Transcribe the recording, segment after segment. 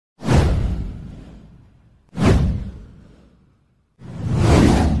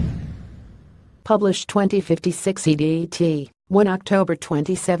Published 2056 EDT, 1 October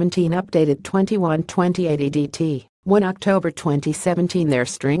 2017. Updated 21/28 EDT, 1 October 2017. Their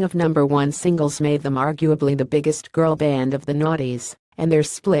string of #1 singles made them arguably the biggest girl band of the noughties, and their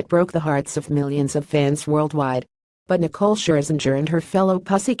split broke the hearts of millions of fans worldwide. But Nicole Scherzinger and her fellow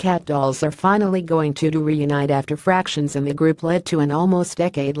Pussycat Dolls are finally going to reunite after fractions in the group led to an almost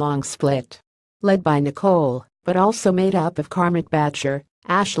decade-long split. Led by Nicole, but also made up of Carmen Batcher,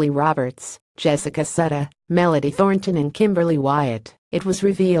 Ashley Roberts, Jessica Sutta, Melody Thornton and Kimberly Wyatt, it was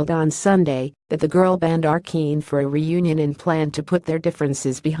revealed on Sunday that the girl band are keen for a reunion and plan to put their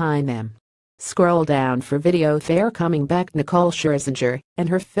differences behind them. Scroll down for video. They're coming back. Nicole Scherzinger and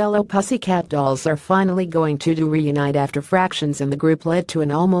her fellow Pussycat Dolls are finally going to reunite after fractions in the group led to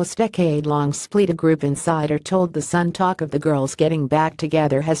an almost decade-long split. A group insider told The Sun talk of the girls getting back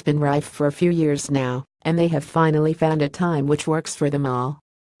together has been rife for a few years now, and they have finally found a time which works for them all.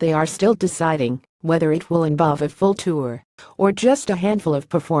 They are still deciding whether it will involve a full tour or just a handful of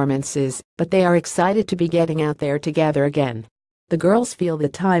performances, but they are excited to be getting out there together again. The girls feel the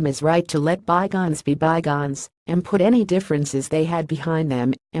time is right to let bygones be bygones and put any differences they had behind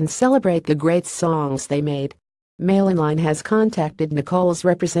them and celebrate the great songs they made. Mail Online has contacted Nicole's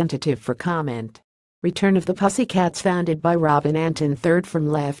representative for comment. Return of the Pussycats, founded by Robin Anton, third from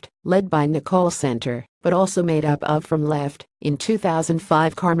left, led by Nicole Center, but also made up of from left, in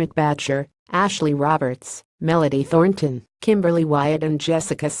 2005 Carmen Batcher, Ashley Roberts, Melody Thornton, Kimberly Wyatt and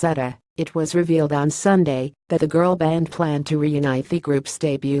Jessica Sutta. It was revealed on Sunday that the girl band planned to reunite. The group's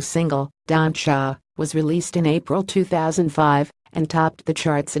debut single, Don't Cha, was released in April 2005 and topped the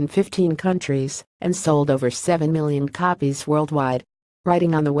charts in 15 countries and sold over 7 million copies worldwide.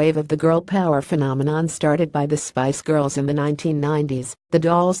 Riding on the wave of the girl power phenomenon started by the Spice Girls in the 1990s, the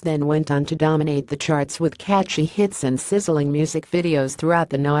Dolls then went on to dominate the charts with catchy hits and sizzling music videos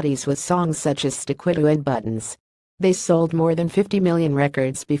throughout the noughties with songs such as Stick With You and Buttons. They sold more than 50 million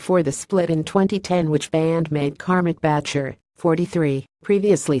records before the split in 2010, which bandmate Carmen Batcher, 43,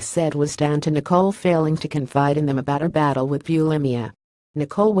 previously said was down to Nicole failing to confide in them about her battle with bulimia.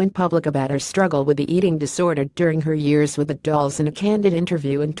 Nicole went public about her struggle with the eating disorder during her years with the Dolls in a candid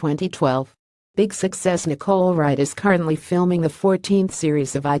interview in 2012. Big success. Nicole Wright is currently filming the 14th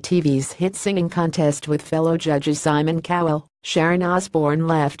series of ITV's hit singing contest with fellow judges Simon Cowell, Sharon Osbourne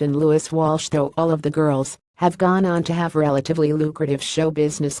Left and Lewis Walsh. Though all of the girls have gone on to have relatively lucrative show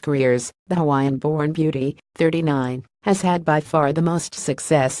business careers, the Hawaiian-born beauty, 39, has had by far the most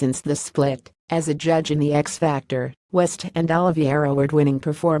success since the split, as a judge in The X Factor, West and Olivier Award-winning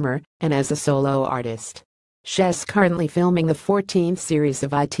performer, and as a solo artist. She's currently filming the 14th series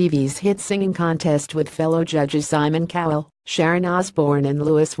of ITV's hit singing contest with fellow judges Simon Cowell, Sharon Osbourne and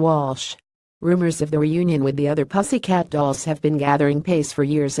Lewis Walsh. Rumors of the reunion with the other Pussycat Dolls have been gathering pace for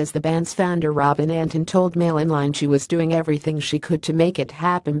years, as the band's founder Robin Anton told Mail Online she was doing everything she could to make it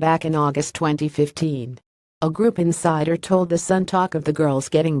happen back in August 2015. A group insider told The Sun talk of the girls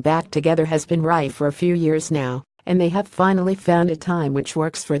getting back together has been rife for a few years now, and they have finally found a time which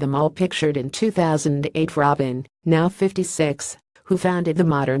works for them all. Pictured in 2008, Robin, now 56, who founded the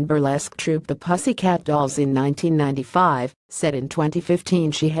modern burlesque troupe the Pussycat Dolls in 1995, said in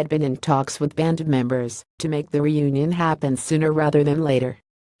 2015 she had been in talks with band members to make the reunion happen sooner rather than later.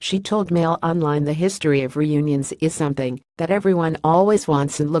 She told Mail Online the history of reunions is something that everyone always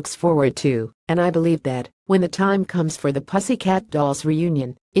wants and looks forward to, and I believe that, when the time comes for the Pussycat Dolls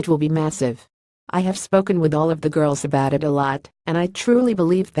reunion, it will be massive. I have spoken with all of the girls about it a lot, and I truly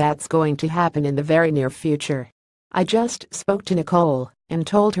believe that's going to happen in the very near future. I just spoke to Nicole and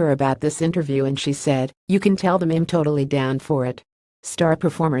told her about this interview, and she said, "You can tell them I'm totally down for it." Star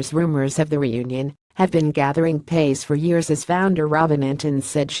performers. Rumors of the reunion have been gathering pace for years, as founder Robin Anton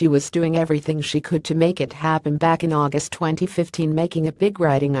said she was doing everything she could to make it happen back in August 2015, making a big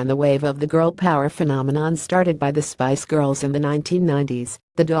riding on the wave of the girl power phenomenon started by the Spice Girls in the 1990s.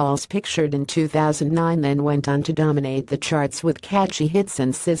 The Dolls, pictured in 2009, then went on to dominate the charts with catchy hits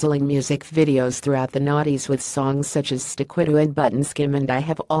and sizzling music videos throughout the noughties with songs such as Stick With You and Buttons. Kim and I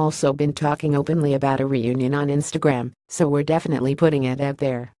have also been talking openly about a reunion on Instagram, so we're definitely putting it out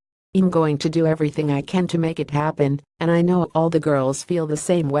there. I'm going to do everything I can to make it happen, and I know all the girls feel the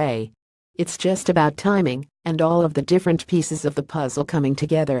same way. It's just about timing and all of the different pieces of the puzzle coming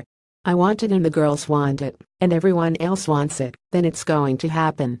together. I want it and the girls want it, and everyone else wants it, then it's going to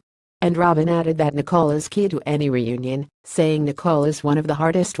happen. And Robin added that Nicole is key to any reunion, saying Nicole is one of the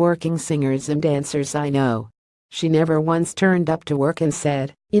hardest working singers and dancers I know. She never once turned up to work and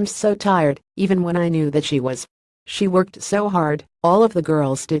said, "I'm so tired," even when I knew that she was. She worked so hard, all of the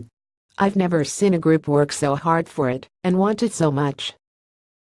girls did. I've never seen a group work so hard for it and want it so much.